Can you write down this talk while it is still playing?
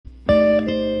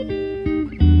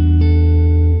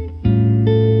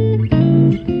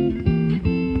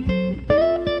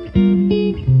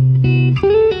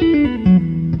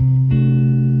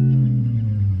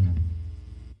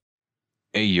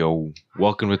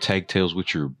Welcome to Tag Tales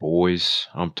with your boys.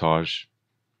 I'm Taj.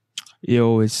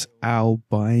 Yo, it's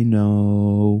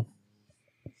Albino.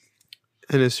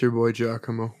 And it's your boy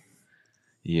Giacomo.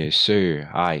 Yes, sir.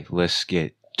 Alright, let's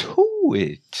get to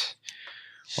it.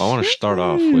 Well, I want to start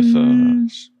off with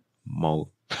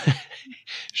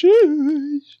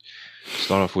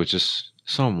start off with just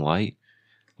something light.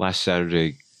 Last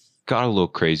Saturday got a little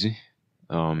crazy.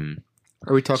 Are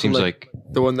we talking Seems like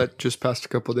the one that just passed a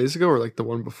couple of days ago, or like the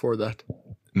one before that?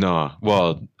 nah.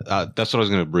 Well, that's what I was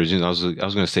gonna bridge in. I was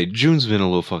gonna say June's been a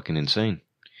little fucking insane.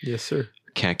 Yes, sir.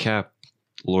 Can't cap.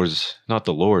 Lord's not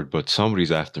the Lord, but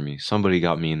somebody's after me. Somebody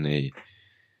got me and they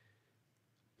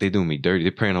doing me dirty.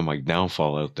 They're preying on my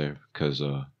downfall out there because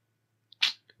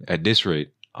at this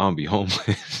rate, I'm gonna be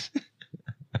homeless.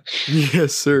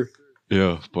 Yes, sir.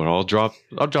 Yeah, but I'll drop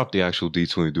the actual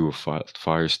deets when we do a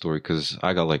fire story because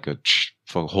I got like a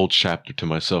whole chapter to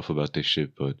myself about this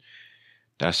shit. But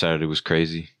that Saturday was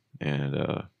crazy,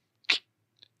 and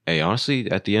hey, honestly,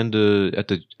 at the end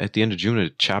of June,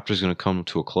 the chapter's gonna come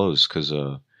to a close because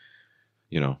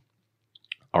you know,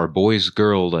 our boy's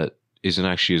girl that isn't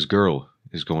actually his girl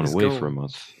is going away for a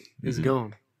month. He's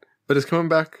gone, but it's coming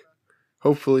back,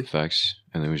 hopefully. Facts,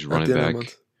 and then we just run it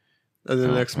back, and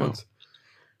then next month.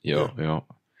 Yeah.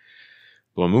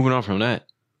 Well, moving on from that,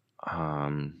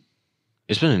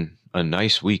 it's been a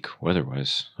nice week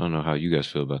weather-wise. I don't know how you guys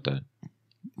feel about that.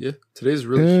 Yeah, today's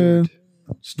really humid.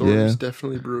 Storm's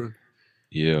definitely brewing.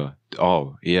 Yeah.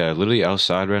 Oh, yeah. Literally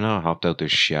outside right now. I hopped out there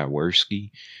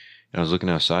Shawerski, and I was looking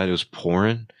outside. It was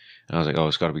pouring, and I was like, "Oh,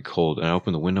 it's got to be cold." And I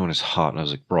opened the window, and it's hot. And I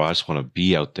was like, "Bro, I just want to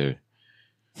be out there,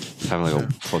 having like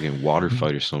a fucking water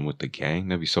fight or something with the gang.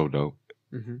 That'd be so dope."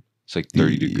 Mm-hmm. It's like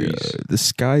 30 degrees. The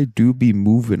sky do be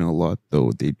moving a lot,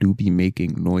 though. They do be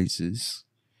making noises.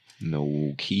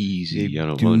 No keys. They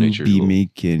Mother do Nature be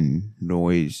making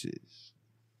noises.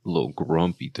 A little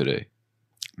grumpy today.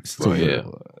 Still, yeah.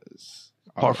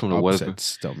 Apart from the weather,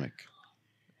 stomach.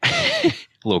 a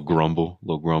little grumble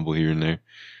here and there.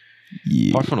 Yeah.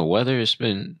 Apart from the weather, it's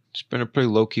been a pretty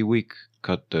low key week.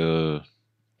 Cut the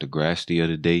grass the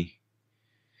other day.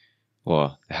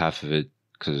 Well, half of it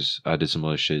because I did some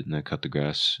other shit and then cut the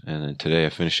grass. And then today I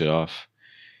finished it off.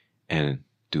 And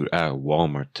dude, at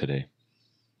Walmart today.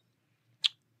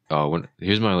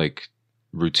 Here's my like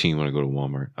routine when I go to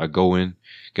Walmart. I go in,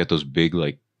 get those big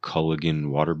like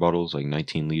Culligan water bottles, like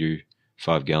 19-liter,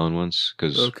 5-gallon ones.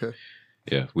 Because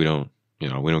yeah, we don't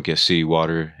get city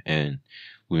water, and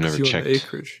we've never checked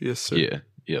acreage. Yes, sir.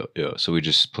 Yeah. So we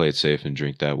just play it safe and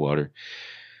drink that water.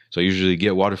 So I usually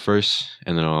get water first,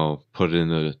 and then I'll put it in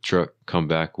the truck, come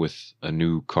back with a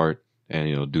new cart,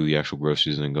 and do the actual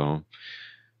groceries and then go home.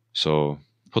 So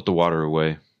put the water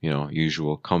away,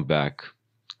 usual. Come back,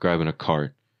 grabbing a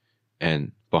cart,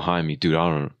 and behind me, dude, I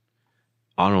don't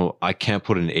know. I can't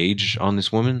put an age on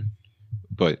this woman,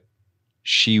 but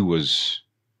she was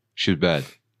bad.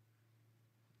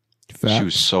 Facts. She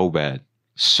was so bad.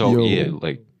 So yeah,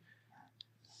 like.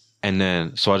 And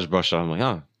then so I just brushed it off. I'm like,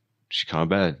 oh, she's kind of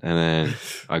bad. And then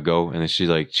I go, and then she's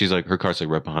like, her cart's like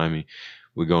right behind me.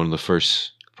 We go into the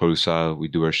first produce aisle. We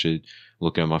do our shit.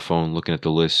 Looking at my phone, looking at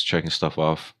the list, checking stuff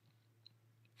off.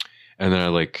 And then I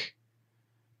like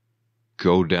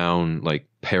go down like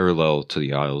parallel to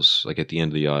the aisles, like at the end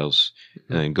of the aisles,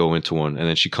 and then go into one. And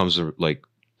then she comes like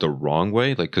the wrong way,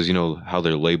 like because you know how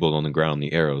they're labeled on the ground,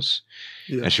 the arrows.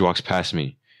 Yeah. And she walks past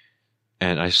me.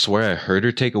 And I swear I heard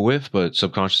her take a whiff, but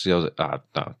subconsciously I was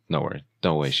like, no worry.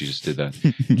 No way she just did that.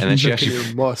 And then she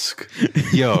actually musk.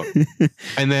 Yo.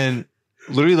 And then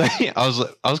literally like I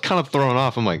was kind of thrown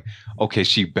off. I'm like, okay,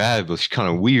 she bad, but she's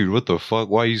kind of weird. What the fuck?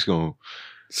 Why are you just going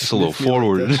just a little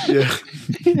forward? Like yeah.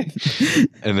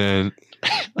 And then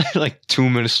like 2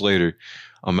 minutes later,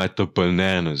 I'm at the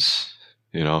bananas,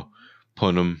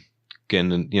 putting them,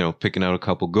 getting, picking out a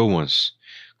couple good ones,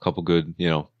 a couple good,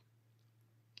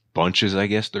 bunches, I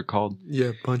guess they're called.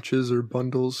 Yeah, bunches or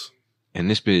bundles. And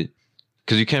this bit,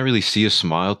 because you can't really see a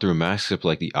smile through a mask except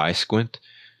like the eye squint.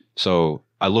 So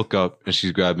I look up and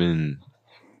she's grabbing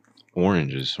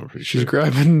oranges. I'm pretty she's sure.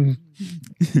 grabbing.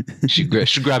 She's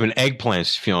grabbing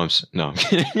eggplants. If you know what I'm saying. No, I'm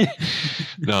kidding.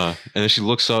 No. And then she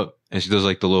looks up and she does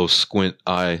like the little squint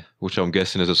eye, which I'm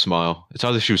guessing is a smile. It's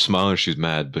either she was smiling or she was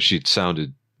mad, but she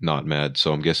sounded not mad,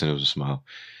 so I'm guessing it was a smile.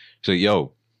 She's like,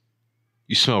 "Yo,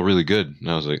 you smell really good."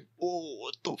 And I was like, "Oh,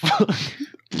 what the fuck?"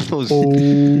 I was like,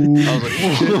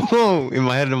 whoa. In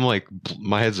my head,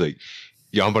 my head's like,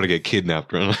 "Yo, I'm about to get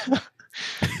kidnapped right now."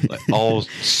 Like all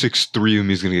 6'3" of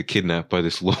me is gonna get kidnapped by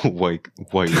this little white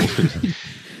woman.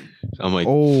 I'm like,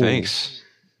 thanks.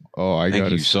 Oh,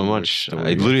 thank you so much. I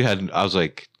was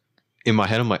like, in my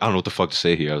head, I'm like, I don't know what the fuck to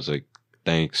say here. I was like,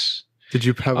 thanks. Did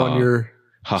you have on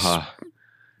Haha.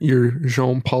 your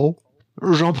Jean Paul?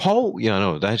 Jean Paul. Yeah,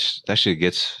 no, that shit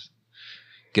gets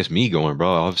me going,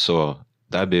 bro. So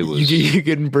that bit was. You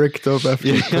getting bricked up after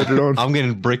you put it on? I'm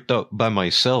getting bricked up by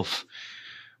myself.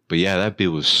 But yeah, that bit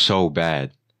was so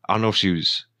bad. I don't know if she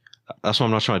was. That's why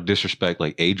I'm not trying to disrespect,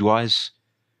 like, age wise.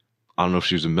 I don't know if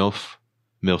she was a MILF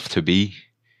to be.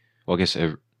 Well, I guess.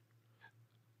 Let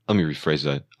me rephrase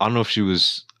that. I don't know if she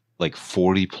was like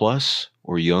 40 plus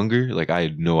or younger. Like, I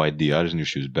had no idea. I just knew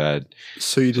she was bad.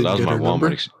 So you didn't get her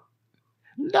number?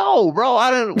 No, bro.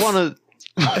 I didn't want to.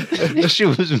 That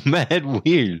shit was mad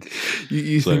weird.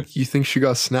 You think she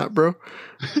got snapped, bro?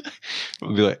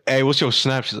 I'll be like, hey, what's your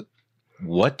snap? She's like,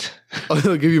 what?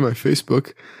 I'll give you my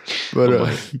Facebook. But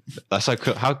that's like,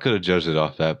 how could I judge it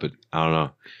off that? But I don't know.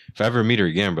 If I ever meet her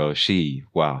again, bro,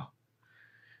 wow.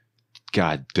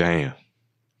 God damn.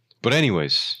 But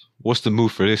anyways, what's the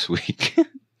move for this week?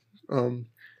 I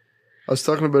was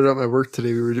talking about it at my work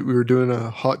today. We were doing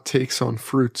hot takes on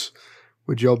fruits.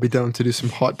 Would y'all be down to do some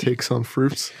hot takes on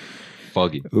fruits?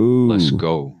 Fuck it. Ooh. Let's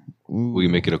go. Ooh. We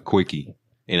can make it a quickie.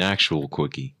 An actual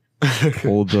quickie.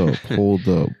 Hold up.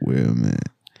 Wait a minute.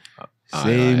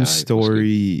 Same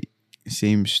story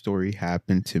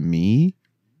happened to me,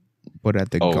 but at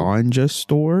the ganja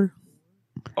store.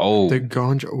 Oh. The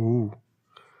ganja. Oh.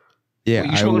 Yeah.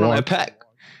 You smoking on that pack?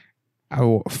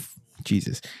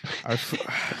 Jesus.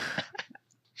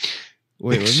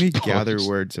 Wait, let me gather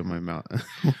words in my mouth.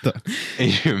 Hold on.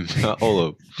 In your mouth. Hold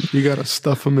up. You gotta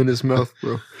stuff him in his mouth,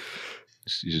 bro.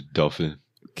 You just duff it.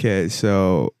 Okay,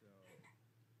 so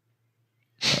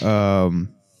I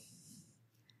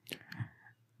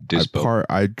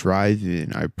drive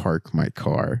in, I park my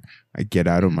car, I get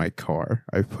out of my car,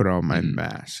 I put on my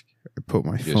mask, I put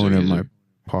my phone in my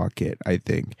pocket, I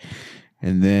think.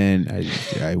 And then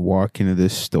I walk into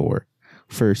this store.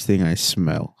 First thing I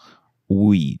smell,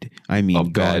 weed. I mean,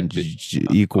 iguanas.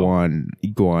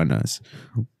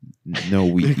 No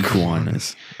weed,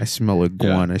 iguanas. I smell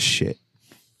iguana shit.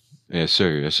 Yes,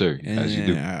 sir. Yes, sir. As you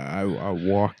do. I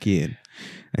walk in.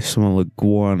 I smell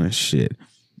iguana shit.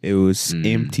 It was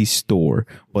empty store,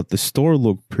 but the store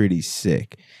looked pretty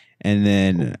sick. And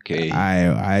then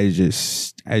I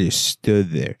just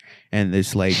stood there, and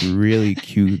this like really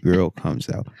cute girl comes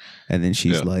out, and then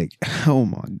she's like, "Oh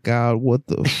my god, what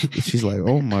the?" She's like,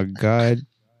 "Oh my god,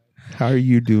 how are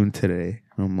you doing today?"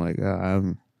 I'm like,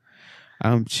 I'm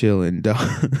chilling, dog.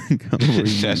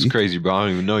 That's crazy, bro. I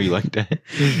don't even know you like that.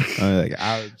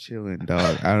 I'm chilling,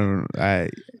 dog.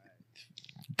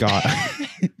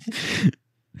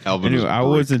 Anyway, I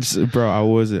wasn't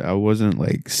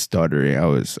like stuttering. I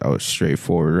was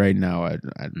straightforward. Right now,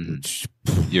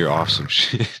 you're awesome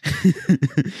shit.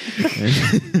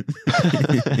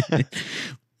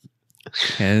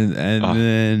 and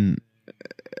then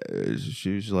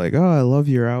she was like, "Oh, I love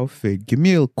your outfit. Give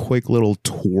me a quick little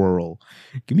twirl.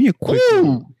 Give me a quick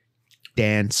little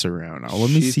dance around.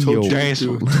 Let me see your dance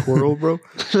twirl, bro.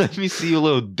 Let me see your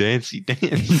little dancey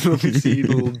dance. Let me see your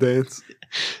little dance."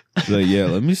 Like, yeah,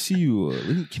 let me see you.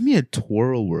 Give me a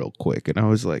twirl real quick. And I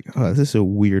was like, "Oh, this is a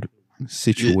weird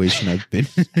situation I've been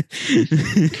in."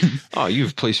 Oh,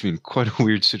 you've placed me in quite a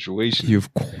weird situation. You've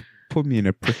put me in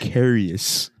a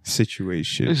precarious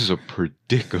situation. This is a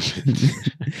predicament.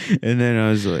 And then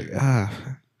I was like, I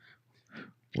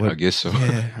guess so.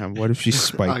 Yeah, what if she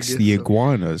spikes the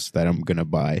iguanas that I'm gonna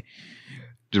buy?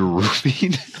 The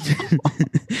roofie.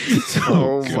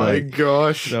 Oh my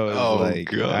gosh. So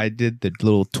I did the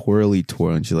little twirly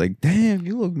twirl, and she's like, "Damn,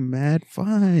 you look mad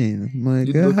fine." I'm like,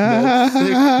 you look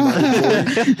mad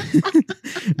sick,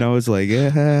 and I was like,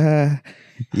 yeah.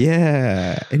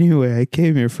 Anyway, I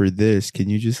came here for this. Can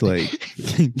you just like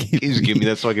give me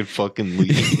that so I can fucking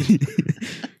leave?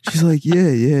 She's like,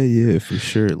 yeah, for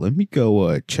sure. Let me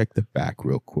go check the back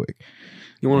real quick.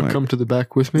 You want to come to the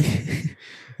back with me?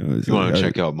 You want to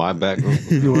check out my back real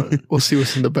quick? We'll see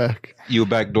what's in the back. You a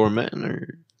backdoor man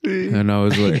or? And I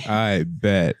was like, I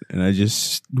bet. And I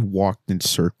just walked in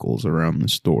circles around the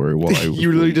store while I was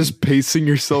You're literally just pacing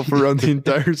yourself around the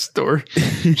entire store.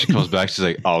 She comes back, she's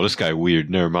like, "Oh, this guy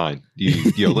weird. Never mind.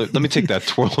 Let me take that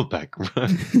twirl back."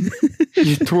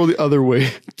 You twirl the other way.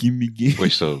 Give me.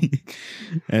 Wait, so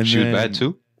and she was bad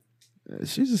too?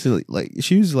 She was just like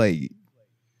she was like,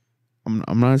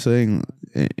 I'm not saying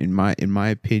in my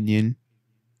opinion,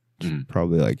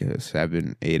 probably like a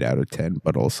 7, 8 out of 10,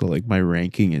 but also like my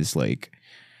ranking is like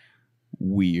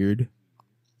weird.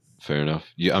 Fair enough.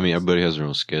 Yeah, I mean everybody has their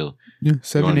own scale. Yeah,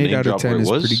 7, 8 out of 10 is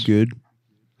pretty good.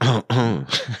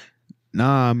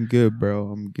 Nah, I'm good, bro.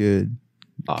 I'm good.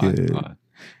 Good.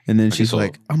 And then she's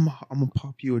like, I'm gonna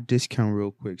pop you a discount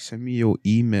real quick. Send me your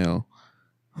email.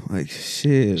 Like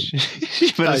shit.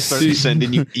 She better start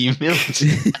sending you emails.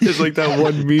 It's like that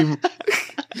one meme.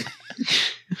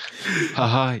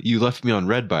 Haha, you left me on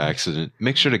red by accident.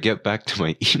 Make sure to get back to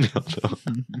my email though.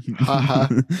 Haha.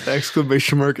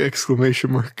 Exclamation mark,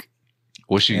 exclamation mark.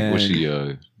 What's she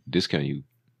discount you?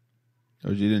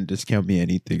 Oh, she didn't discount me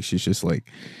anything. She's just like,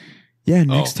 yeah,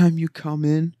 next time you come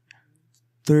in,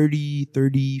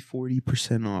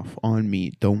 40% off on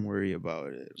me. Don't worry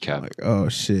about it. Cap. Like, oh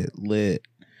shit, lit.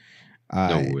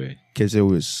 No way. Because it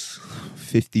was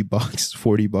 $50,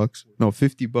 $40. No,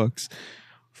 $50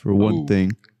 for one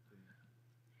thing.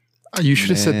 You should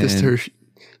have said this to her.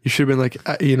 You should have been like,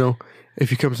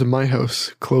 if he comes to my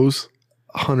house, clothes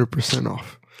 100%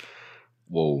 off.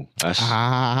 Whoa, that's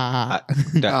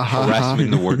harassment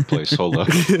in the workplace. Hold up,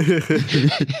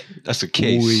 that's a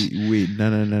case. Wait,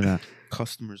 no.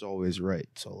 Customer's always right.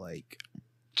 So like,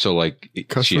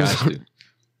 she has to.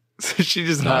 So she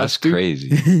just has that's to.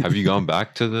 crazy. Have you gone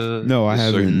back to the? No, I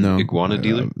haven't. No, iguana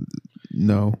dealer.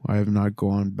 No, I have not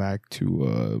gone back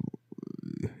to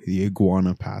the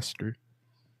iguana pastor.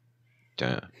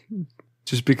 Damn.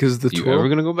 Just because the you ever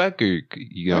gonna go back, or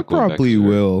you gotta go back? I probably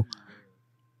will.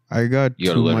 I got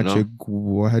too much. I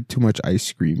had too much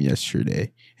ice cream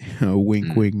yesterday.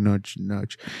 Wink, wink, nudge,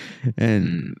 nudge,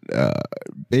 and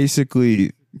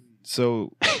basically,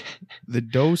 so the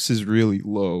dose is really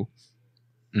low.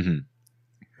 Mm-hmm.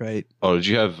 Right. Oh, did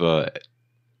you have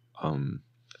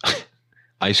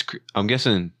ice cream? I'm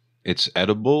guessing it's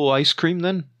edible ice cream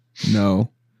then.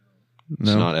 No, it's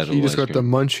not edible. You just got the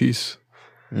munchies.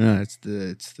 No, it's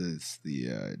the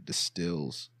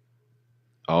distills.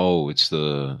 Oh, it's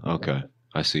the okay.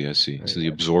 I see. It's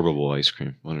the absorbable ice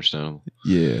cream. Understandable.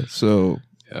 Yeah. So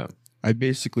yeah, I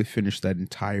basically finished that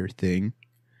entire thing.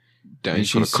 Damn, you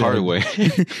put a cart away.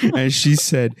 And she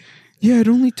said, "Yeah, it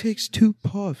only takes 2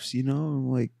 puffs." I'm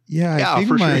like, "Yeah, I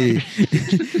think my."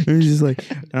 And she's like,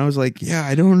 and I was like, "Yeah,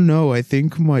 I don't know. I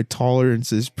think my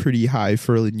tolerance is pretty high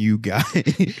for a new guy."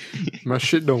 My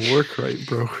shit don't work right,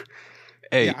 bro.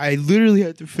 Hey, yeah, I literally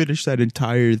had to finish that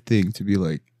entire thing to be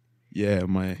like, yeah,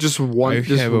 just one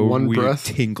breath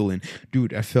tingling,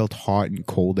 dude. I felt hot and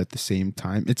cold at the same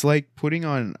time. It's like putting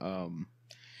on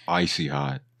icy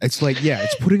hot. It's like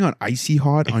it's putting on icy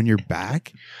hot on your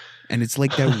back, and it's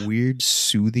like that weird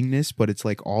soothingness, but it's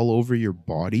like all over your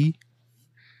body.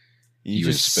 And you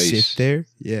just sit there,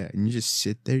 and you just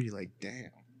sit there. You're like,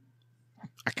 damn.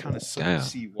 I kind of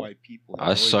see why people.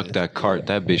 I sucked that cart.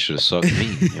 That bitch should have sucked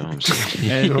me. You know what I'm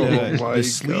saying? And the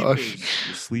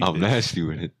sleep I'm nasty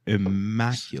with it.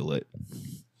 Immaculate.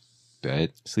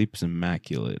 Bet. Sleep is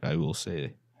immaculate. I will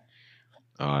say.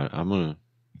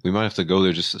 We might have to go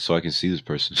there just so I can see this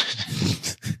person.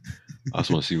 I just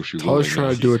want to see what she's I was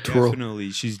trying to do a twirl.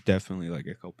 She's definitely like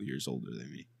a couple years older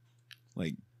than me.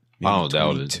 Like, I don't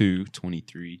doubt it.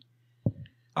 23.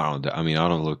 I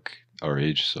don't look our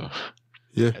age, so.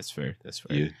 Yeah, that's fair.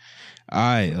 Yeah. All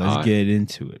right, let's get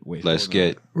into it. We're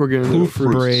getting poop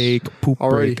break. Poop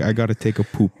break. I gotta take a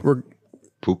poop.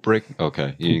 Poop break.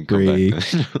 Okay, you can come back.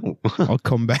 I'll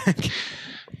come back.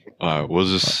 All right, we'll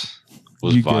just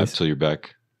vibe till you're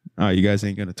back. You guys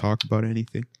ain't gonna talk about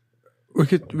anything. We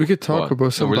could talk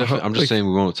about some. I'm just saying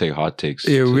we won't take hot takes.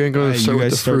 Yeah, we ain't gonna start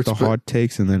with the fruits. The hot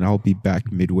takes, and then I'll be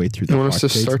back midway through the hot takes. You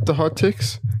want us to start the hot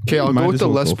takes? Okay, I'll go with the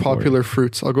less popular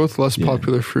fruits. I'll go with less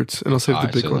popular fruits, and I'll save the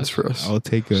big ones for us. I'll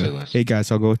take Hey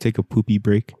guys, I'll go take a poopy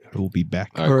break. I will be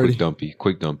back. All right,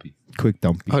 quick dumpy.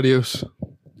 Adios.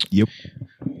 Yep.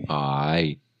 All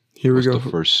right. Here we go.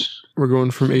 First, we're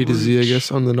going from A to Z, I guess,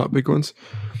 on the not big ones.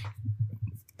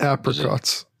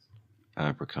 Apricots.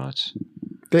 I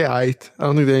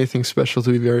don't think they're anything special, to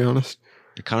be very honest.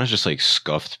 They're kind of just like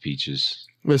scuffed peaches.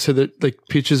 I said that like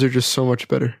peaches are just so much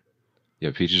better.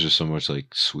 Yeah, peaches are so much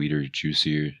like sweeter,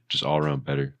 juicier, just all around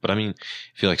better. But I mean,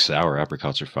 I feel like sour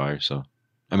apricots are fire. So,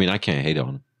 I mean, I can't hate on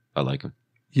them. I like them.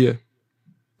 Yeah,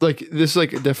 like this is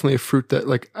like definitely a fruit that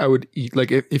like I would eat.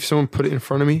 Like if someone put it in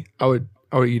front of me, I would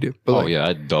eat it. But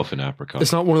I'd dolphin apricot.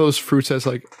 It's not one of those fruits that's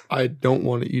like I don't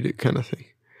want to eat it kind of thing.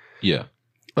 Yeah.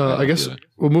 I guess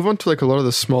we'll move on to like a lot of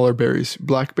the smaller berries.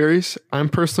 Blackberries. I'm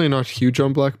personally not huge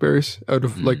on blackberries out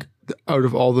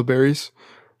of all the berries.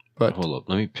 But hold up,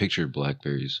 let me picture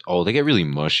blackberries. Oh, they get really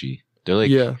mushy. They're like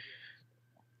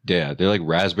they're like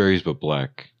raspberries but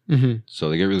black. Mm-hmm. So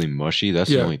they get really mushy. That's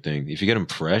the only thing. If you get them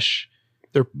fresh,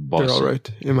 they're all right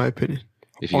in my opinion.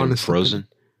 If you get them frozen,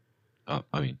 I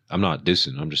mean, I'm not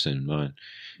dissing. I'm just saying mine.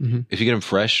 Mm-hmm. If you get them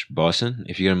fresh, bussin'.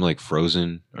 If you get them like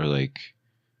frozen or like,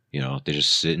 they're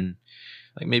just sitting,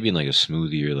 like maybe in like a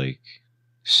smoothie or like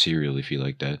cereal if you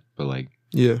like that. But like,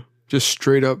 just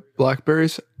straight up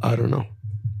blackberries. I don't know.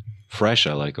 Fresh,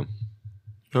 I like them.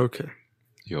 Okay.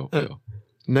 Yo.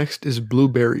 Next is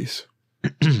blueberries.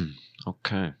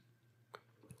 Okay.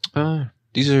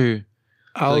 These are.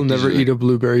 I'll never eat a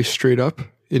blueberry straight up.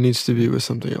 It needs to be with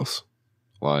something else.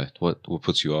 Why? What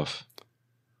puts you off?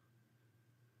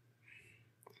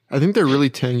 I think they're really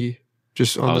tangy,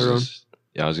 just on their own.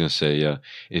 I was gonna say, yeah.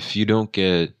 If you don't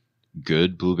get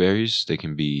good blueberries, they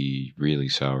can be really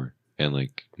sour and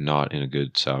like not in a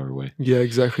good sour way. Yeah,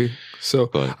 exactly. So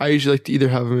I usually like to either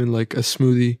have them in like a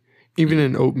smoothie, even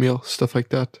in oatmeal, stuff like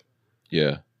that.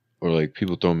 Yeah, or like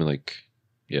people throw them in like,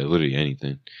 literally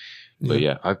anything. But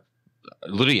yeah, I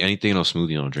literally anything in a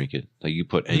smoothie, and I'll drink it. Like you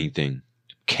put anything,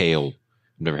 kale.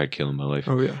 I've never had kale in my life.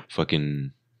 Oh yeah.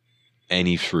 Fucking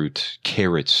any fruit,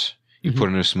 carrots. You put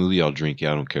in a smoothie, I'll drink it.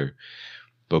 I don't care.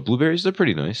 But blueberries, they're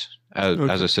pretty nice.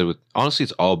 As I said, honestly,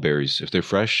 it's all berries. If they're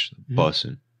fresh,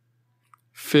 bussin'.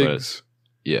 Figs.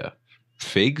 But,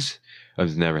 figs.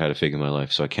 I've never had a fig in my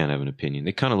life, so I can't have an opinion.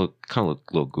 They kind of look a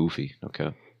little goofy.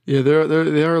 Okay. Yeah, they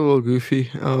are a little goofy.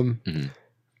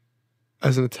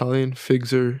 As an Italian,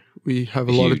 we have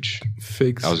a lot of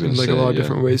figs in like a lot of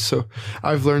different ways. So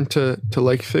I've learned to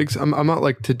like figs. I'm not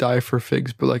like to die for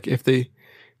figs, but like if they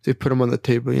put them on the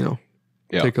table,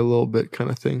 take a little bit kind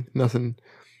of thing. Nothing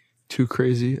too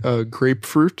crazy.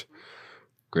 Grapefruit.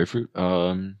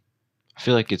 I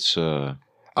feel like it's. I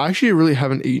actually really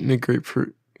haven't eaten a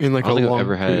grapefruit in like a long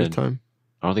period of time.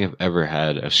 I don't think I've ever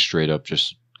had a straight up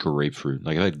just grapefruit.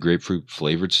 Like I've had grapefruit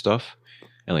flavored stuff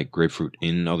and like grapefruit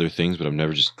in other things, but I've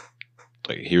never just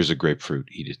like, here's a grapefruit,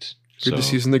 eat it. You're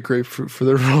just using the grapefruit for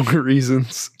the wrong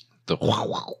reasons.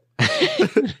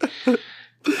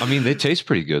 I mean, they taste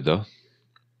pretty good though.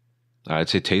 I'd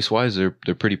say taste wise, they're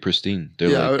pretty pristine. They're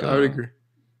like, I would agree.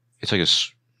 It's like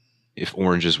if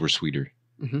oranges were sweeter.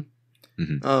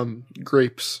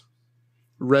 Grapes,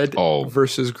 red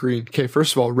versus green. Okay,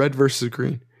 first of all, red versus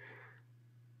green.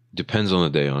 Depends on the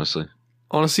day, honestly.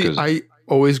 Honestly, I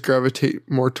always gravitate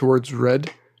more towards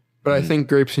red, but I think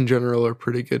grapes in general are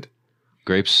pretty good.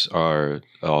 Grapes are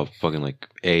fucking like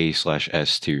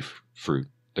A/S tier fruit.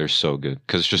 They're so good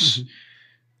because it's just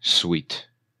sweet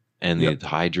and they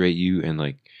hydrate you. And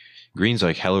like green's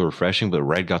like hella refreshing, but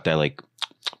red got that like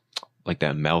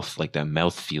that mouth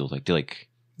feel. Like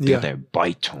they got that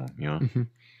bite to them.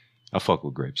 I fuck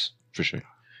with grapes for sure.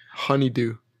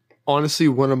 Honeydew, honestly,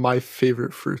 one of my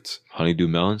favorite fruits. Honeydew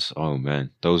melons. Oh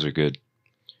man, those are good.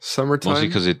 Summertime, mostly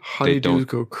because honeydews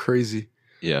go crazy.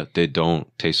 Yeah, they don't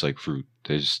taste like fruit.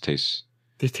 They just taste.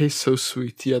 They taste so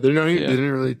sweet. Yeah, they're not. They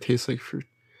didn't really taste like fruit,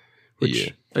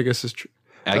 which I guess is true.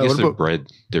 I guess they're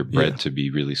bred. They're bred to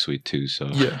be really sweet too.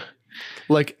 So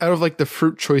like out of like the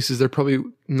fruit choices, they're probably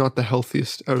not the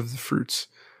healthiest out of the fruits.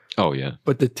 Oh yeah,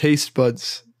 but the taste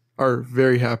buds are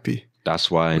very happy.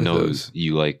 That's why I know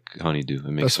you like honeydew.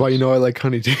 That's why you know I like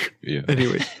honeydew. Yeah.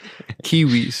 Anyway,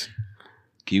 kiwis.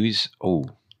 Kiwis. Oh,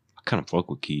 I kind of fuck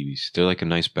with kiwis. They're like a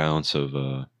nice balance of.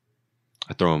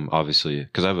 I throw them obviously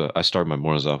because I start my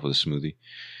mornings off with a smoothie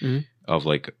of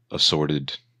like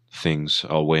assorted things.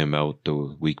 I'll weigh them out the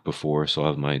week before, so I'll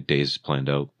have my days planned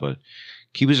out. But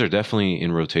kiwis are definitely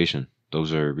in rotation.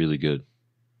 Those are really good.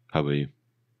 How about you?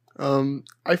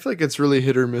 I feel like it's really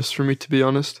hit or miss for me, to be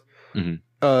honest.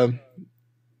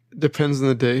 Depends on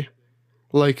the day.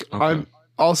 Like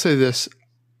I'll say this: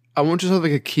 I won't just have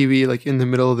like a kiwi like in the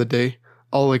middle of the day.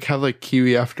 I'll like have like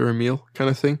kiwi after a meal kind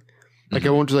of thing. Like I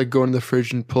won't just like go in the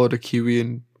fridge and pull out a kiwi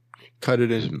and cut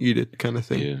it and eat it kind of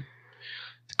thing. Yeah,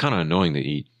 it's kind of annoying to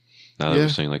eat. Now that we're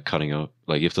saying like cutting out,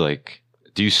 like you have to like.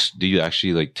 Do you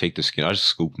actually like take the skin? I just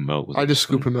scoop them out. I just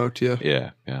scoop them out. Yeah.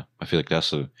 Yeah. I feel like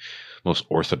that's the most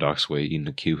orthodox way eating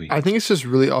a kiwi. I think it's just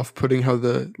really off-putting how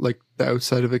the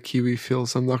outside of a kiwi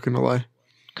feels. I'm not gonna lie.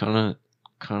 Kind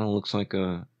of looks like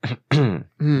a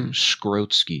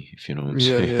Skrotsky, if you know what I'm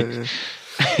saying.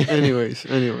 Yeah.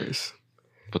 Anyways.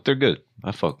 But they're good.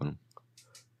 I fuck with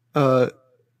them.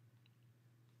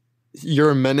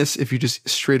 You're a menace if you just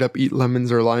straight up eat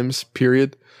lemons or limes.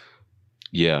 Period.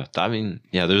 Yeah, I mean,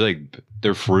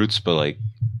 they're fruits, but like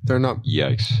they're not.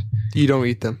 Yikes! You don't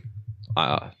eat them.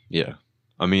 Yeah.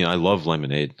 I mean, I love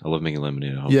lemonade. I love making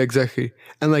lemonade at home. Yeah, exactly.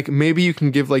 And like maybe you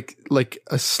can give like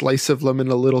a slice of lemon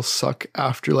a little suck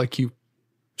after like you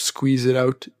squeeze it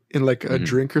out in like a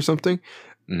drink or something.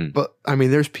 But I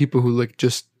mean, there's people who like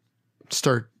just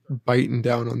start biting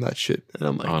down on that shit, and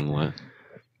I'm like, on what?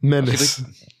 Menace.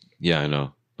 Yeah, I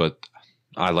know, but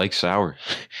I like sour.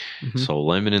 So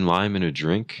lemon and lime in a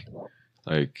drink,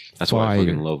 like that's why I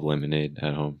fucking love lemonade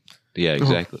at home. Yeah,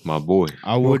 exactly. My boy.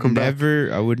 I would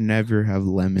never have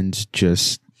lemons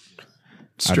just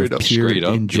straight up pure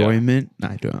enjoyment.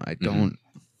 Yeah. I don't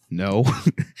know.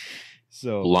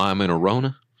 So lime and a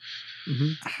Rona.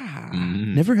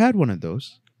 Never had one of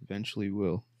those. Eventually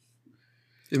will.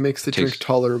 It makes the drink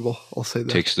tolerable. I'll say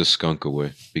that. Takes the skunk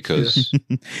away because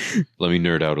let me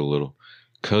nerd out a little.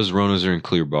 Because Ronas are in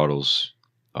clear bottles,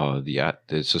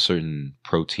 it's a certain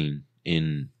protein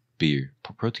in beer,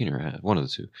 protein or one of the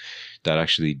two, that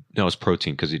actually it's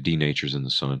protein because it denatures in the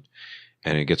sun,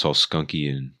 and it gets all skunky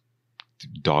and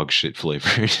dog shit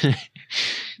flavored.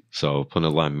 So putting a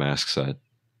lime mask side.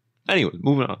 Anyway,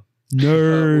 moving on.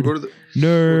 Nerd. We'll go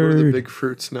to the big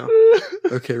fruits now.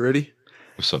 Okay, ready?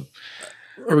 What's up?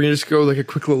 Are we gonna just go like a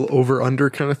quick little over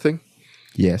under kind of thing?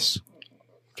 Yes.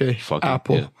 Okay.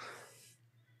 Apple. Yeah.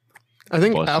 I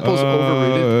think apple's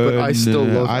overrated, but I still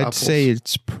love apples. I'd say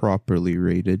it's properly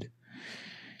rated.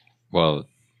 Well,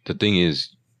 the thing is,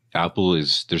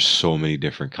 there's so many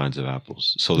different kinds of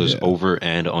apples. So there's over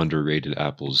and underrated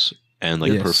apples and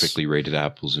perfectly rated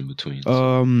apples in between.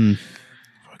 So.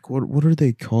 What are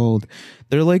they called?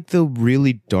 They're like the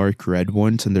really dark red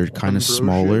ones, and they're kind of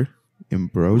smaller.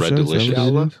 Ambrosia? Red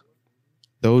Delicious.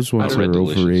 Those ones are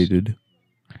overrated.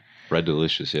 Red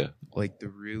Delicious, yeah. Like they're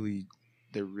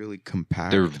really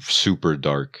compact. They're super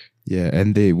dark. Yeah,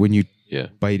 and when you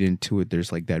bite into it,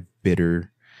 there's like that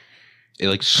bitter. It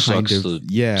like sucks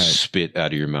the spit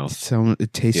out of your mouth.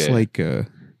 It tastes like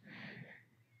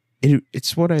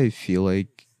it's what I feel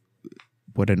like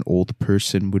what an old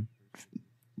person would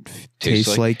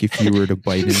taste like if you were to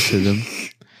bite into them.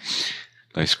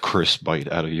 Nice crisp bite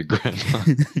out of your grandma.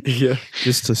 Yeah.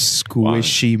 Just a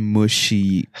squishy,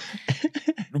 mushy,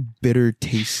 bitter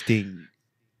tasting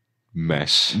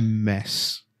mess.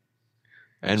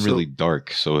 And really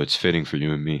dark, so it's fitting for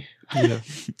you and me. Yeah.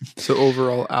 So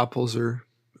overall, apples are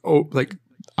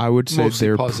I would say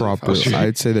they're proper.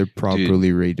 I'd say they're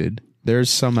properly rated. There's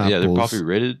some apples. Yeah, they're properly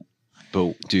rated.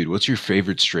 But dude, what's your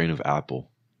favorite strain of apple?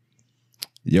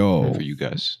 Yo, for you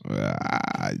guys,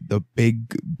 the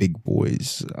big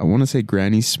boys. I want to say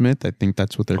Granny Smith. I think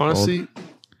that's what they're called. Honestly,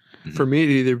 for me,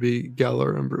 it'd either be Gala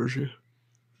or Ambrosia.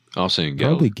 I was saying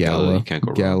Gala. Probably Gala. You can't go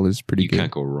wrong. Gala's pretty good. You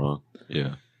can't go wrong.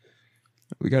 Yeah.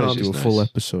 We got to do a full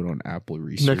episode on apple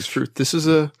research. Next fruit. This is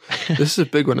a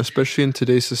big one, especially in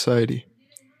today's society.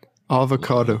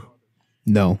 Avocado.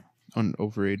 No,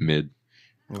 overrated. Mid.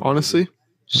 Honestly.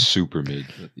 Super mid.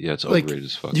 Yeah, it's overrated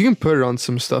as fuck. You can put it on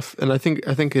some stuff, and I think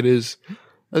it is.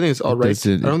 I think it's all right.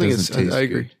 I don't think it's. I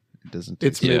agree. It doesn't.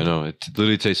 Taste good. No. It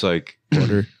literally tastes like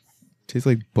butter. It tastes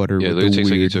like butter. Yeah, it literally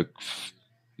tastes like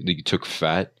you took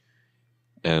fat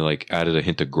and like added a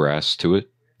hint of grass to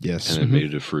it. Yes, and then made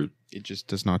it a fruit. It just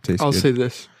does not taste. I'll good. say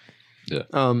this. Yeah.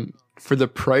 For the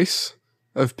price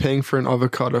of paying for an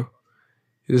avocado,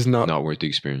 it is not worth the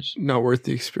experience. Not worth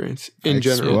the experience in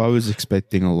general. I was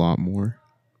expecting a lot more.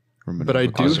 But I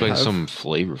do have some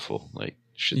flavorful, like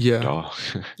shit. Yeah,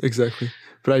 exactly.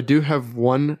 But I do have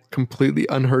one completely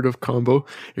unheard of combo.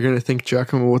 You're gonna think,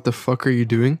 Giacomo, what the fuck are you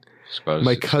doing?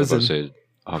 My cousin,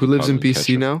 who lives in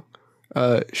BC now,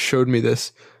 showed me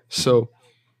this. So,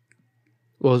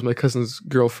 well, it's my cousin's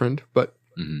girlfriend. But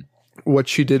what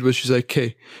she did was she's like,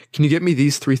 "Okay, can you get me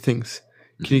these three things?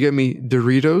 Can you get me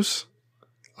Doritos,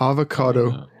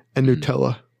 avocado, and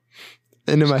Nutella?"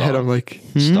 And in my head, I'm like,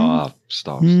 Stop.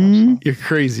 You're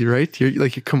crazy, right? You're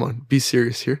like, come on, be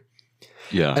serious here.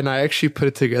 Yeah. And I actually put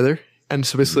it together. And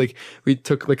so basically, like, we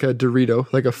took like a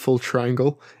Dorito, like a full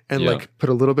triangle, and like put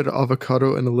a little bit of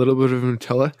avocado and a little bit of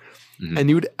Nutella. And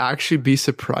you would actually be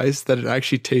surprised that it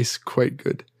actually tastes quite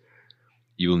good.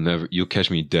 You'll catch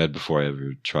me dead before I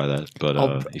ever try that.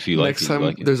 But if you like next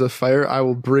time there's a fire, I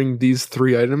will bring these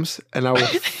three items and I will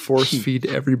force feed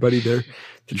everybody there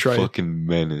to try fucking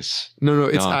menace. No,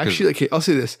 it's actually okay. I'll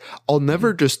say this: I'll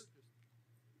never just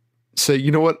say,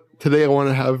 you know what, today I want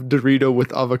to have Dorito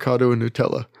with avocado and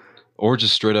Nutella, or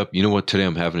just straight up, you know what, today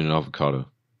I'm having an avocado.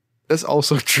 That's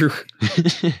also true.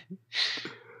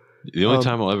 The only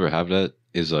time I'll ever have that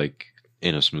is like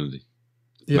in a smoothie.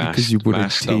 Yeah, because you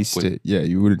wouldn't taste it. Yeah,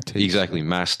 you wouldn't taste it. Exactly,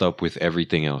 masked up with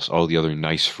everything else, all the other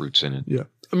nice fruits in it. Yeah.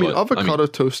 I mean, avocado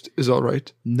toast is all right.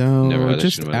 No,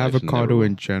 just avocado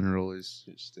in general is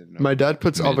just my dad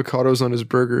puts avocados on his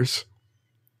burgers.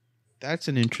 That's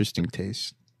an interesting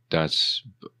taste.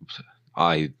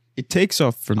 It takes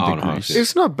off from the grease.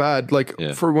 It's not bad. Like,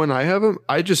 for when I have them,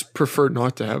 I just prefer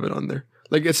not to have it on there.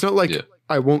 Like, it's not like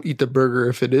I won't eat the burger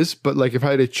if it is, but like if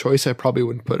I had a choice, I probably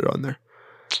wouldn't put it on there.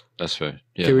 That's fair.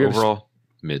 Yeah, overall,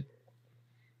 mid.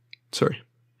 Sorry.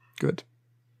 Good.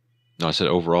 No, I said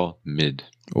overall, mid.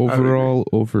 Overall,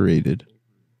 overrated.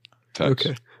 Facts.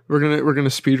 Okay. We're gonna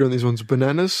speed run these ones.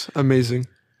 Bananas, amazing.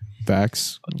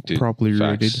 Facts. Properly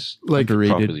rated. Like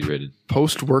properly rated.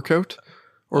 Post workout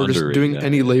or just doing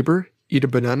any labor, eat a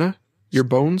banana. Your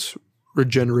bones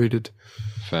regenerated.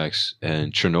 Facts.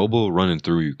 And Chernobyl running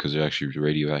through you because they're actually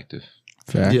radioactive.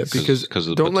 Facts. Yeah, because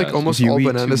don't like almost all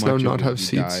bananas now not have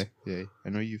seeds. Yeah, I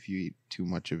know if you eat too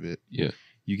much of it, yeah,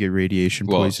 you get radiation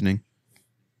poisoning.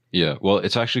 Yeah, well,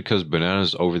 it's actually because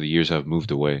bananas over the years have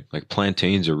moved away. Like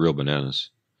plantains are real bananas.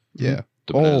 Yeah.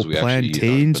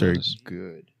 Plantains are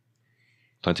good.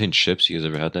 Plantain chips, you guys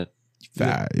ever had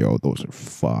that? Yo, those are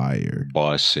fire.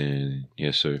 Boston,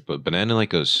 yes sir. But banana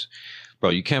like us, bro,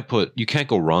 you can't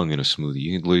go wrong in a smoothie.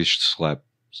 You can literally slap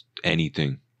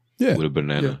anything with a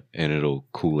banana and it'll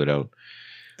cool it out.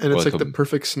 And it's like the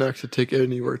perfect snack to take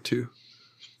anywhere too.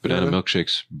 Banana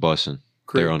milkshakes, bussin'.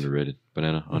 They're underrated.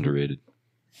 Banana underrated.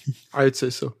 I'd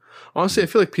say so. Honestly, I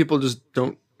feel like people just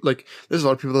don't like. There's a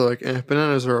lot of people that are like,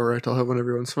 bananas are alright. I'll have one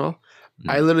every once in a while.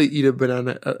 I literally eat a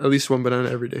banana, at least one banana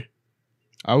every day.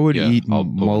 I would eat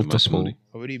multiple.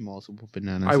 I would eat multiple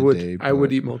bananas a day. I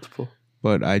would eat multiple.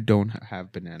 But I don't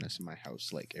have bananas in my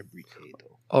house like every day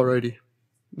though. Alrighty.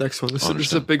 Next one. This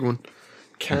is a big one.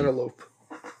 Cantaloupe.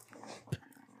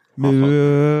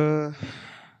 I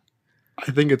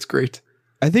think it's great.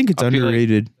 I think it's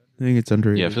underrated.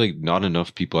 Yeah, I feel like not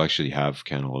enough people actually have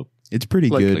cantaloupe. It's pretty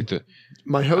good. Like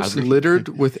my house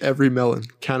littered with every melon.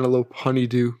 Cantaloupe,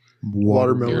 honeydew,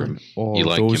 watermelon. You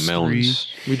like your melons.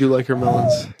 We do like our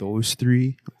melons. Those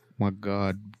three? Oh my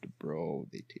God, bro.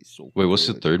 They taste so good. Wait, what's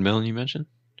the third melon you mentioned?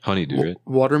 Honeydew, right?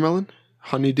 Watermelon,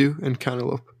 honeydew, and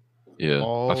cantaloupe. Yeah.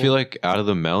 I feel like out of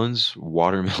the melons,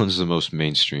 watermelon's the most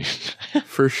mainstream.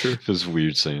 For sure. Feels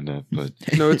weird saying that, but...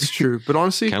 No, it's true. But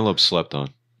honestly... Cantaloupe slept on.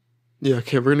 Yeah,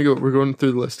 okay, we're going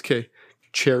through the list. Okay,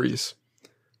 cherries.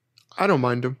 I don't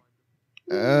mind them.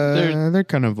 They're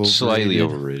kind of overrated. Slightly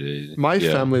overrated. My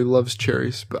family loves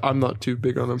cherries, but I'm not too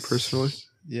big on them personally.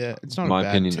 Yeah, it's not my a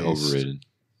bad opinion. taste. Overrated.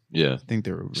 Yeah, I think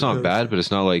they're overrated. It's not bad, but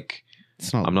it's not like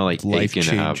I'm not like aching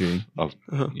to have.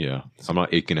 I'm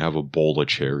not aching to have a bowl of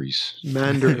cherries.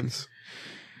 Mandarins.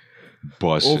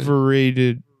 Busted.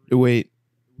 Overrated. Wait,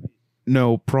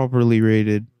 no, properly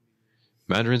rated.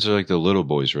 Mandarins are like the little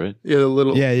boys, right? Yeah, the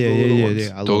little. Yeah.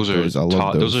 I love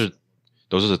those.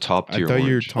 Those are the top tier. I thought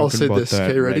you were talking I'll say about this. that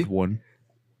Okay, ready? red one.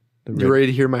 You ready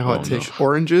to hear my hot take? No.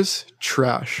 Oranges,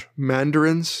 trash.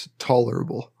 Mandarins,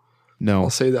 tolerable. No, I'll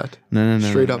say that. No.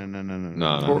 Straight up.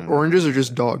 No. Oranges are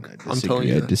just dog. I'm telling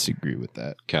you. I disagree with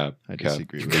that. I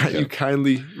disagree. You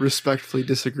kindly, respectfully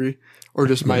disagree, or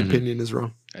just my opinion is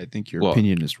wrong. I think your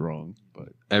opinion is wrong, but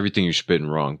everything you're spitting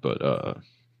wrong. But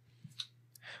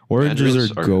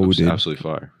oranges are goated. Absolutely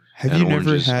fire. Have you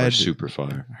never had super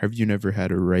fire? Have you never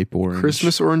had a ripe orange?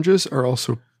 Christmas oranges are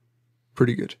also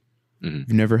pretty good. Mm-hmm.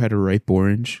 You've never had a ripe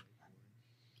orange?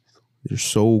 They're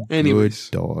so good,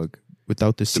 dog.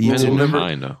 Without the seeds in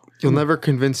them. You'll never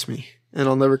convince me, and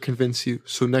I'll never convince you.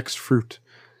 So next fruit,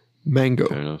 mango.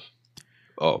 Fair enough.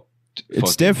 Oh,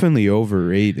 it's definitely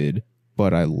overrated,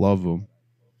 but I love them.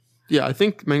 Yeah, I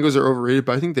think mangoes are overrated,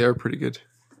 but I think they are pretty good.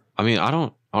 I mean, I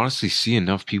don't honestly see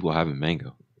enough people having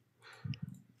mango.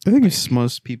 I think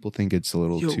most people think it's a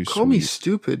little too sweet. Call me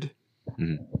stupid.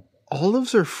 Mm-hmm.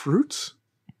 Olives are fruits?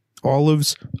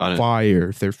 Olives, fire.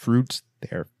 If they're fruits,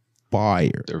 they're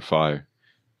fire. They're fire.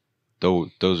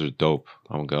 Those are dope.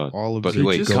 Oh my God. Olives but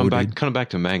wait, come back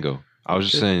to mango. I was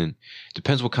just saying,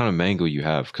 depends what kind of mango you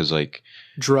have, because like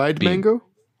dried mango.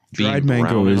 Dried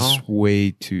mango is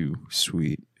way too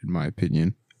sweet, in my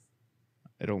opinion.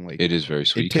 I don't like it. Is very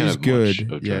sweet. It tastes good.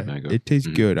 It tastes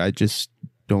good. I just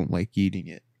don't like eating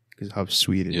it because how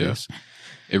sweet it is.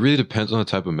 It really depends on the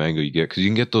type of mango you get, because you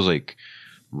can get those like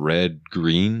red,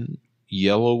 green,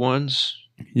 yellow ones.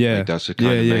 Yeah, like that's the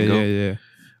kind of mango. Yeah.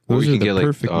 Those are the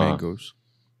perfect mangoes.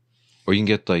 Or you can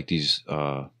get like these.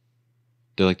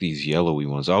 They're like these yellowy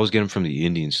ones. I always get them from the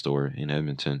Indian store in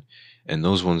Edmonton, and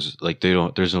those ones like they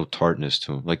don't. There's no tartness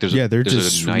to them. Like there's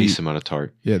a nice amount of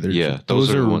tart. Yeah,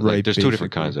 those are ripe. Like, there's two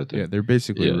different kinds out there. Yeah, they're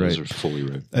basically ripe. Those are fully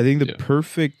ripe. I think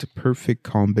the perfect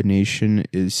combination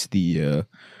is the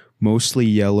mostly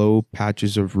yellow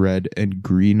patches of red and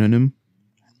green on them,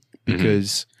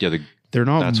 because they're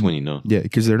not. That's when you know. Yeah,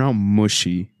 because they're not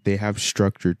mushy. They have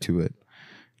structure to it.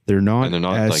 They're not. And they're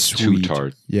not as like sweet. too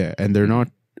tart. Yeah, and they're not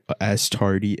as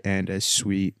tarty and as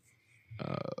sweet.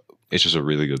 It's just a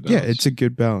really good balance. Yeah, it's a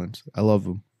good balance. I love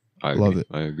them. I love it.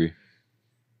 I agree.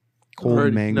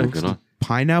 Cold mango,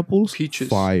 pineapples, peaches,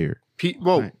 fire.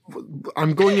 Whoa,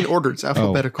 I'm going in order. It's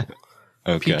alphabetical.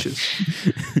 Okay. Peaches.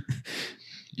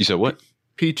 You said what?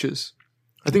 Peaches.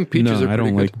 I think peaches are pretty good. I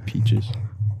don't like peaches.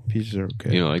 Peaches are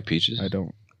okay. You don't like peaches? I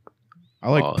don't. I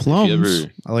like plums.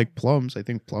 I like plums. I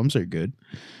think plums are good.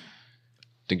 I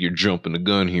think you're jumping the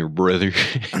gun here, brother.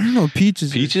 I don't know.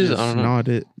 Peaches. Peaches? I don't know. Not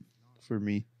it for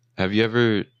me. Have you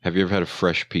ever had a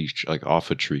fresh peach like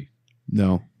off a tree?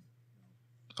 No.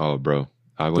 Oh, bro,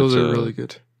 those are really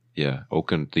good. Yeah,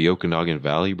 the Okanagan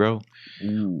Valley, bro.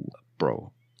 Ooh.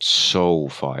 Bro, so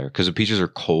fire. Because the peaches are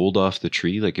cold off the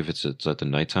tree. Like if it's at the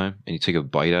nighttime, and you take a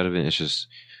bite out of it, and it's just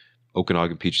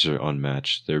Okanagan peaches are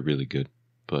unmatched. They're really good,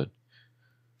 but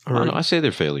I don't know, I say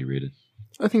they're fairly rated.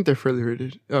 I think they're fairly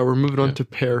rated. We're moving on to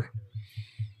pear.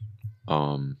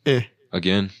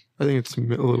 Again, I think it's a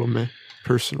little meh,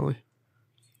 personally.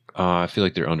 I feel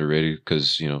like they're underrated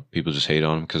because, people just hate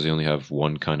on them because they only have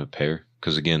one kind of pear.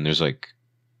 Because, again, there's like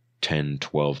 10,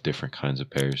 12 different kinds of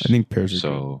pears. I think pears are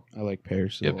good. I like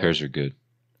pears. Yeah, pears are good.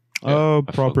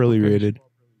 Properly rated.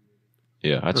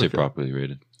 Yeah, I'd say properly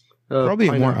rated.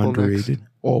 Probably more underrated.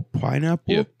 Next. Oh,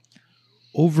 pineapple? Yep.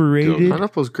 Overrated. Goated.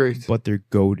 Pineapple's great. But they're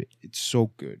goated. It's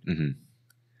so good. Mm-hmm.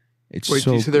 Wait,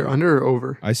 do you say they're under or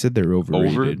over? I said they're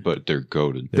overrated. Over, but they're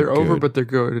goated. They're over, but they're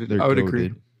goated. I would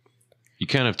agree. You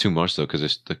can't have too much though, because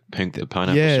it's the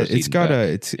pineapple. Yeah, it's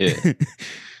gotta.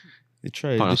 They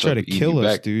try to kill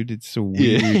us, dude. It's so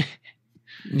weird.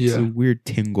 It's a weird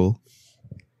tingle.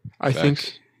 I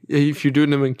think if you're doing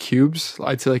them in cubes,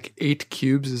 I'd say like 8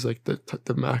 cubes is like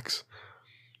the max.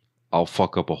 I'll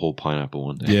fuck up a whole pineapple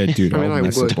one day. Yeah, dude. I'll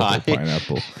mess up a whole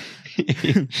pineapple.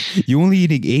 You only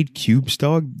eating 8 cubes,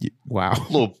 dog? Wow.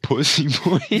 Little pussy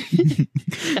boy.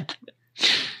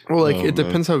 Well, it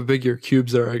depends how big your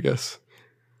cubes are, I guess.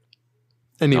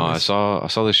 Anyways. I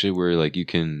saw this shit where like you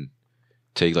can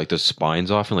take like the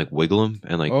spines off and like wiggle them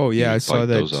and like. Oh yeah, I saw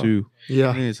that too. Yeah,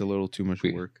 I think it's a little too much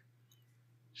work.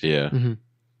 Yeah,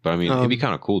 but I mean, it'd be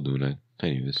kind of cool doing that.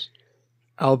 Anyways,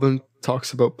 Albin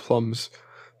talks about plums.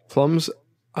 Plums,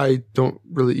 I don't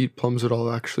really eat plums at all,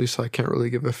 actually, so I can't really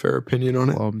give a fair opinion on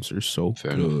it. Plums are so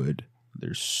good.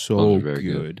 They're so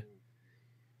good.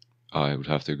 I would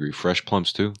have to agree. Fresh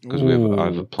plums too, because I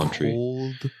have a plum tree.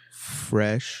 Cold,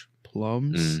 fresh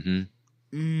plums.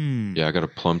 Mm-hmm. Yeah, I got a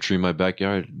plum tree in my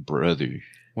backyard, brother.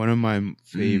 One of my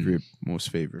most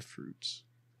favorite fruits,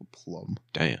 a plum.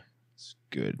 Damn, it's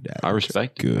good. I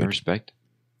respect it. I respect it.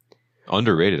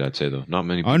 Underrated, I'd say though. Not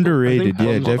many people. Underrated,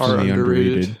 yeah, definitely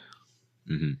underrated.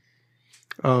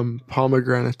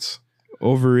 Pomegranates.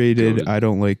 Overrated. Goated. I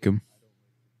don't like them.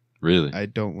 Really? I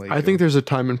don't like. I think there's a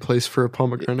time and place for a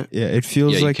pomegranate. Yeah, it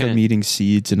feels like I'm eating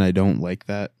seeds, and I don't like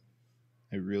that.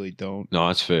 I really don't. No,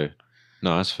 that's fair.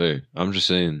 I'm just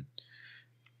saying,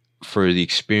 for the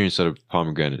experience that a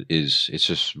pomegranate is, it's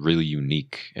just really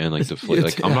unique and like the flavor.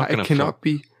 Like I'm not gonna. It cannot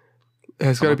be.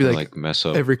 It's got to be like mess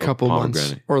up every couple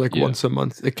months or like once a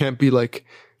month. It can't be like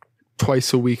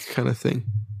twice a week kind of thing.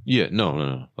 Yeah,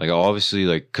 no. Like obviously,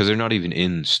 like because they're not even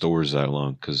in stores that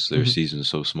long because their season is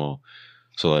so small.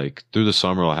 So like through the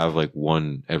summer, I'll have like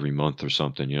one every month or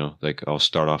something. Like I'll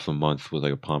start off a month with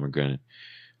like a pomegranate,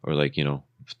 or like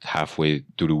halfway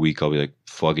through the week I'll be like,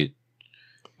 fuck it,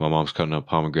 my mom's cutting up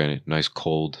pomegranate, nice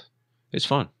cold. It's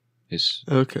fun. It's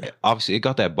okay. Obviously, it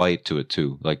got that bite to it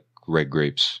too, like red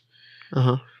grapes.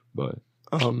 But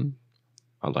I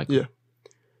like it.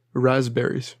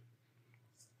 Raspberries.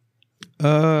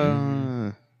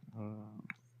 I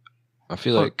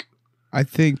feel like I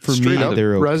think for me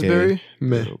they're okay. Raspberry,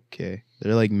 meh. They're okay.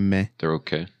 They're like meh. They're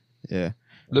okay. Yeah.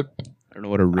 I don't know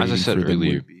what a rating. As I said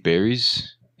earlier,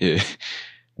 berries. Yeah.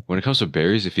 When it comes to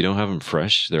berries, if you don't have them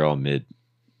fresh, they're all mid.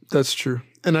 That's true.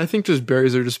 And I think just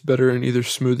berries are just better in either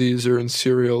smoothies or in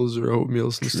cereals or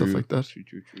oatmeals and stuff like that.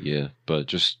 True. Yeah, but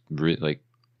just like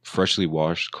freshly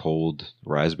washed, cold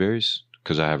raspberries,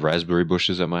 because I have raspberry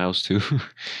bushes at my house too.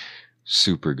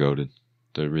 Super goated.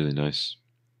 They're really nice.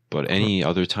 But any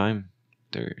other time,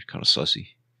 they're kind of sussy.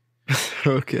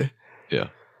 Okay. Yeah.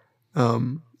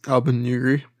 Albin, you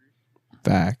agree?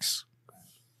 Facts.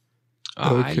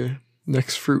 Okay.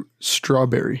 Next fruit,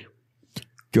 strawberry.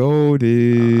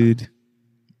 Goated.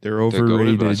 They're overrated. They're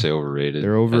goated, but I'd say overrated.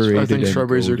 They're overrated. I think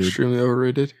strawberries are extremely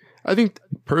overrated. I think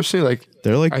personally, like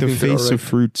they're like the face of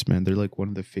fruits, man. They're like one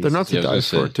of the faces. They're not to die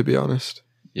for, to be honest.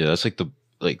 Yeah, that's like the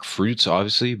fruits,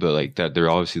 obviously, but like that, they're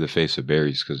obviously the face of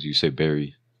berries because you say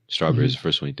berry, strawberry is the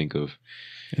first one you think of,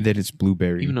 and then it's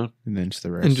blueberry, and then it's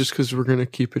the rest. And just because we're gonna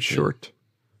keep it short,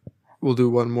 we'll do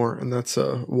one more, and that's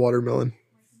watermelon.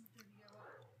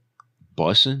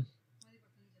 Bussin',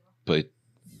 but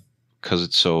because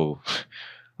it's so,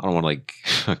 I don't want to like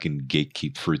fucking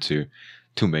gatekeep fruits here.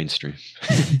 Too mainstream.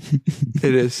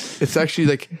 It is. It's actually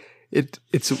like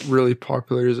it's really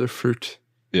popular as a fruit.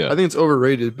 Yeah, I think it's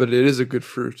overrated, but it is a good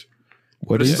fruit.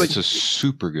 It's a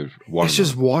super good watermelon. It's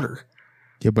just water.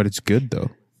 Yeah, but it's good though.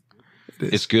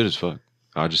 It's good as fuck.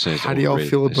 I'll just say it's How do y'all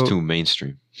feel about? It's too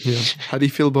mainstream. Yeah. How do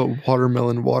you feel about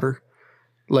watermelon water?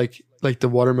 Like like the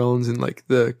watermelons in like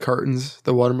the cartons,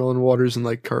 the watermelon waters in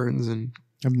like cartons, and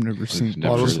I've never seen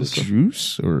bottles of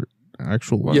juice or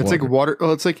actual water. Yeah, it's like water.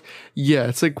 Oh, it's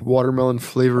like watermelon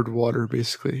flavored water,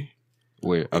 basically.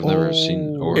 Wait, I've never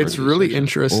seen. Or it's really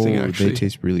interesting. Actually, they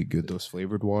taste really good. Those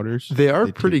flavored waters. They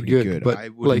are pretty good, but I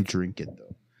wouldn't drink it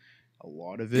though. A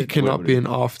lot of it cannot be an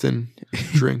often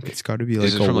drink. It's got to be like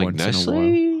is it from like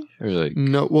Nestle or like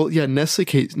no. Well, yeah, Nestle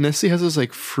has those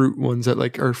like fruit ones that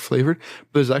like are flavored,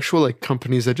 but there's actual like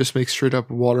companies that just make straight up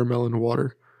watermelon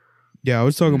water. Yeah, I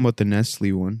was talking about the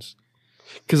Nestle ones.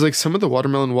 Because like some of the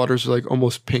watermelon waters are like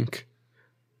almost pink.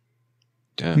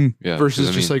 Damn. Yeah.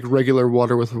 Versus just like regular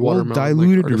water with watermelon.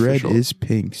 Diluted red is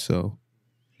pink, so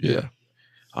yeah.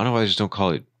 I don't know why they just don't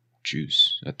call it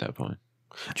juice at that point.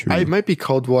 True. It might be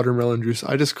called watermelon juice.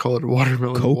 I just call it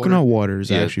watermelon coconut water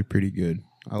is actually pretty good.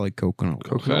 I like coconut water.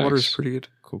 Coconut water is pretty good.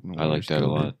 I like that a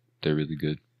lot. They're really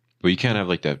good. But you can't have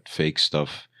like that fake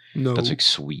stuff that's like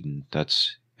sweetened.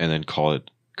 And then call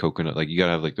it coconut. Like you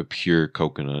gotta have like the pure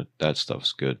coconut. That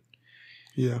stuff's good.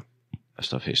 Yeah. That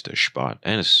stuff hits the spot.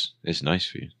 And it's nice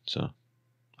for you. So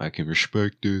I can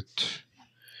respect it.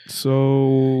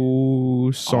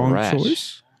 So song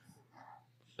choice?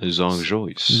 Song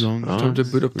choice. Time to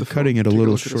boot up the cutting it a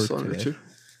little short today.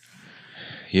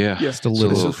 Yeah. Just a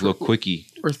little quickie.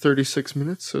 Or 36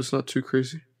 minutes, so it's not too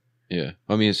crazy. Yeah.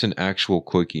 I mean, it's an actual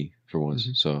quickie for once,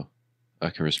 so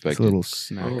I can respect it. A little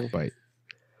snack bite.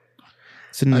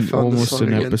 It's almost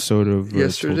an episode of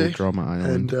yesterday, Total Drama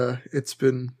Island. And it's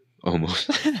been...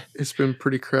 Almost. It's been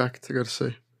pretty cracked, I gotta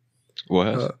say.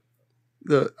 What?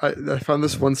 I found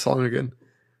this one song again.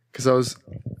 Because I was...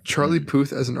 Charlie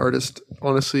Puth as an artist,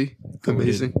 honestly,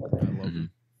 amazing. Mm-hmm.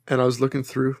 And I was looking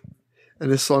through,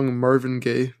 and this song Marvin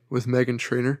Gaye with Meghan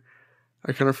Trainor,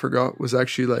 I kind of forgot, was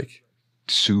actually like...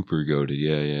 Super goated,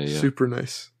 yeah. Super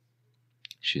nice.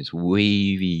 She's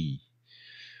wavy.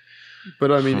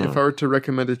 But I mean, if I were to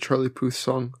recommend a Charlie Puth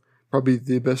song, probably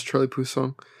the best Charlie Puth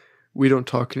song, We Don't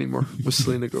Talk Anymore with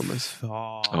Selena Gomez.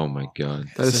 Oh my God.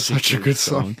 That is such a good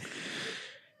song.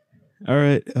 All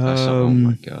right. Oh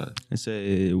my God. I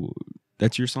say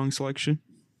that's your song selection?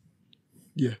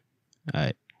 Yeah. All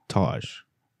right. Taj.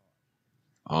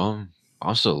 I'm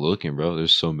still looking, bro.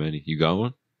 There's so many. You got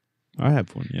one? I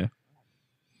have one, yeah.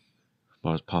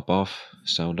 About to pop off.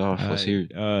 Sound off. Let's hear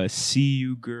it. See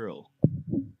You Girl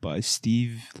by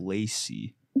Steve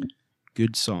Lacy.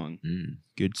 Good song.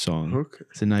 Good song. Okay.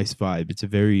 It's a nice vibe.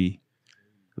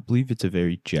 I believe it's a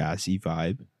very jazzy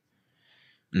vibe.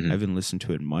 Mm-hmm. I haven't listened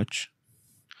to it much,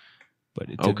 but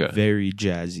it's a very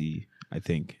jazzy, I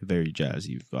think, very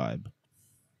jazzy vibe.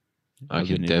 I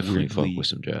can definitely fuck with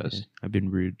some jazz. I've been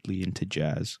weirdly into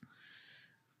jazz.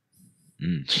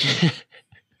 No,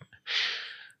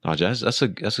 jazz, that's a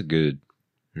good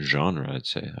genre, I'd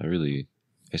say.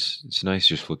 It's nice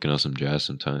just looking at some jazz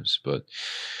sometimes, but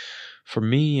for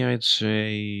me, I'd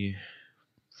say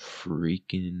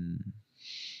Freaking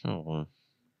Out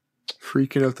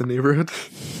the Neighborhood.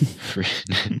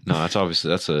 No,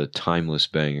 that's a timeless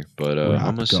banger. But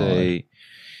I'm gonna say,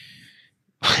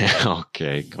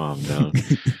 okay, calm down.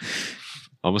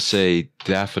 I'm gonna say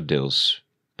Daffodils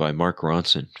by Mark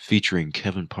Ronson featuring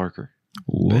Kevin Parker.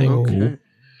 Whoa, okay.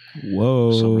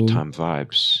 Whoa, summertime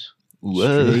vibes.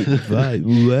 Whoa,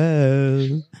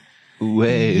 vibe. Whoa,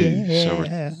 Yeah. Summer,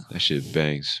 that shit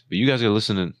bangs. But you guys are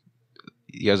listening.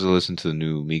 You guys will listen to the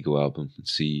new Migo album and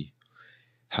see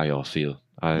how y'all feel.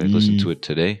 I listened to it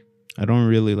today. I don't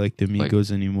really like the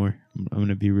Migos anymore. I'm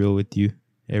gonna be real with you.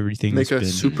 Everything. Make a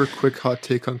super quick hot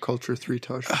take on Culture 3,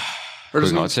 Taj. Or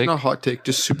not hot take,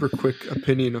 just super quick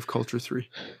opinion of Culture 3.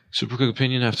 Super quick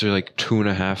opinion after like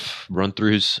 2.5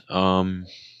 run-throughs.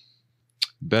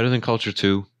 Better than Culture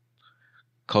 2.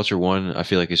 Culture 1, I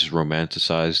feel like it's just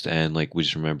romanticized and like we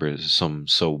just remember it as some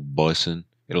so bussin'.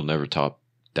 It'll never top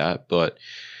that, but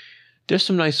there's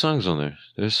some nice songs on there.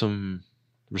 There's some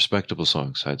respectable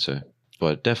songs, I'd say,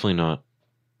 but definitely not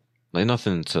like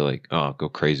nothing to like go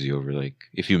crazy over. Like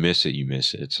if you miss it, you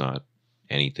miss it. It's not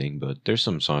anything, but there's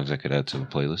some songs I could add to the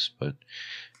playlist. But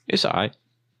it's alright.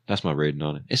 That's my rating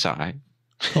on it. It's alright.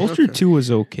 Culture 2 was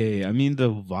okay. I mean,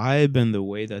 the vibe and the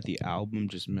way that the album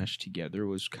just meshed together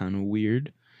was kind of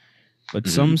weird, but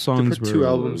some songs were 2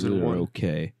 albums in one.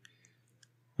 Okay.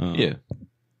 Yeah.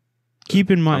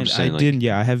 Keep in mind,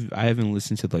 I haven't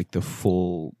listened to like the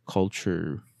full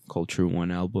Culture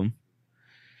 1 album.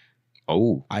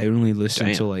 Oh, I only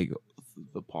listened to like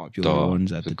the popular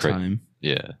ones at the time.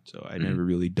 Yeah. So I never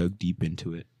really dug deep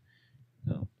into it.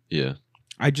 No. Yeah.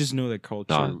 I just know that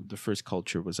Culture, the first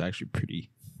Culture was actually pretty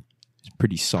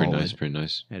solid. Pretty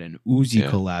nice. Had an Uzi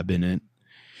collab in it.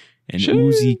 And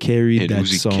Uzi carried that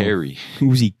song.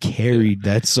 Uzi carried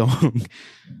that song.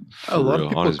 A lot of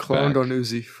people clowned on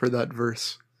Uzi for that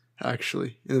verse,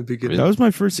 actually, in the beginning. That was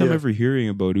my first time ever hearing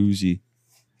about Uzi.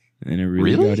 And it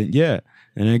really got in. Yeah.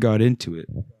 And I got into it.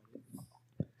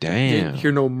 Damn. Didn't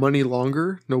hear no Money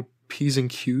Longer, no P's and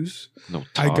Q's. No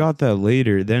I got that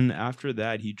later. Then after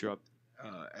that, he dropped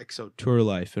XO Tour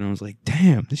Life. And I was like,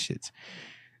 damn, this shit's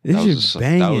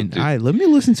banging. Let me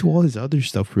listen to all his other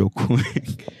stuff real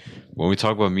quick. When we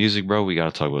talk about music, bro, we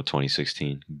got to talk about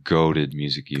 2016. Goated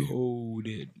music year.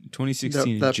 Goated.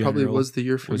 2016 that probably was the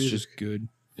year for music. Was just good.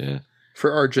 Yeah.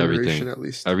 For our generation, at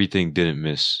least. Everything didn't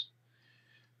miss.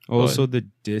 Also, the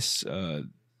diss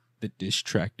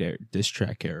track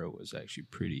era was actually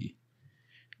pretty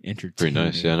entertaining. Pretty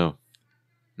nice, yeah, I know.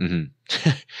 Mm-hmm.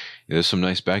 There's some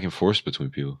nice back and forth between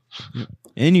people.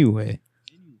 Anyway,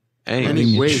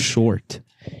 short.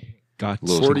 Got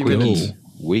 40 minutes.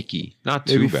 Wiki, not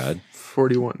too bad.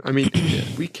 41. I mean,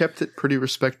 we kept it pretty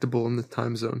respectable in the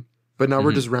time zone, but now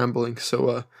we're just rambling.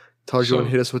 So, Taj, you want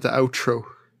to hit us with the outro?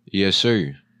 Yes,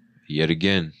 sir. Yet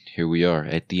again, here we are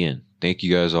at the end. Thank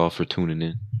you guys all for tuning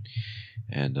in,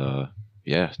 and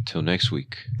till next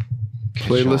week.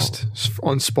 Playlist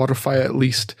on Spotify at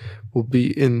least will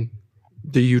be in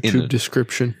the YouTube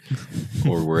description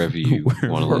or wherever you want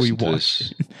to listen to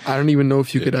this. I don't even know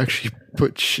if you could actually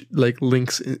put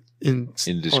links in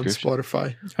description on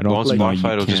Spotify. I don't on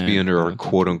Spotify. It'll just be under our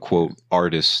quote unquote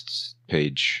artists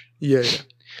page. Yeah.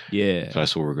 So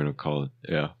that's what we're gonna call it.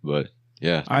 Yeah, but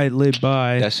yeah. All right,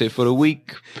 bye. That's it for the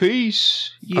week.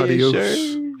 Peace. Adios.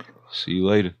 Sir. See you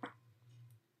later.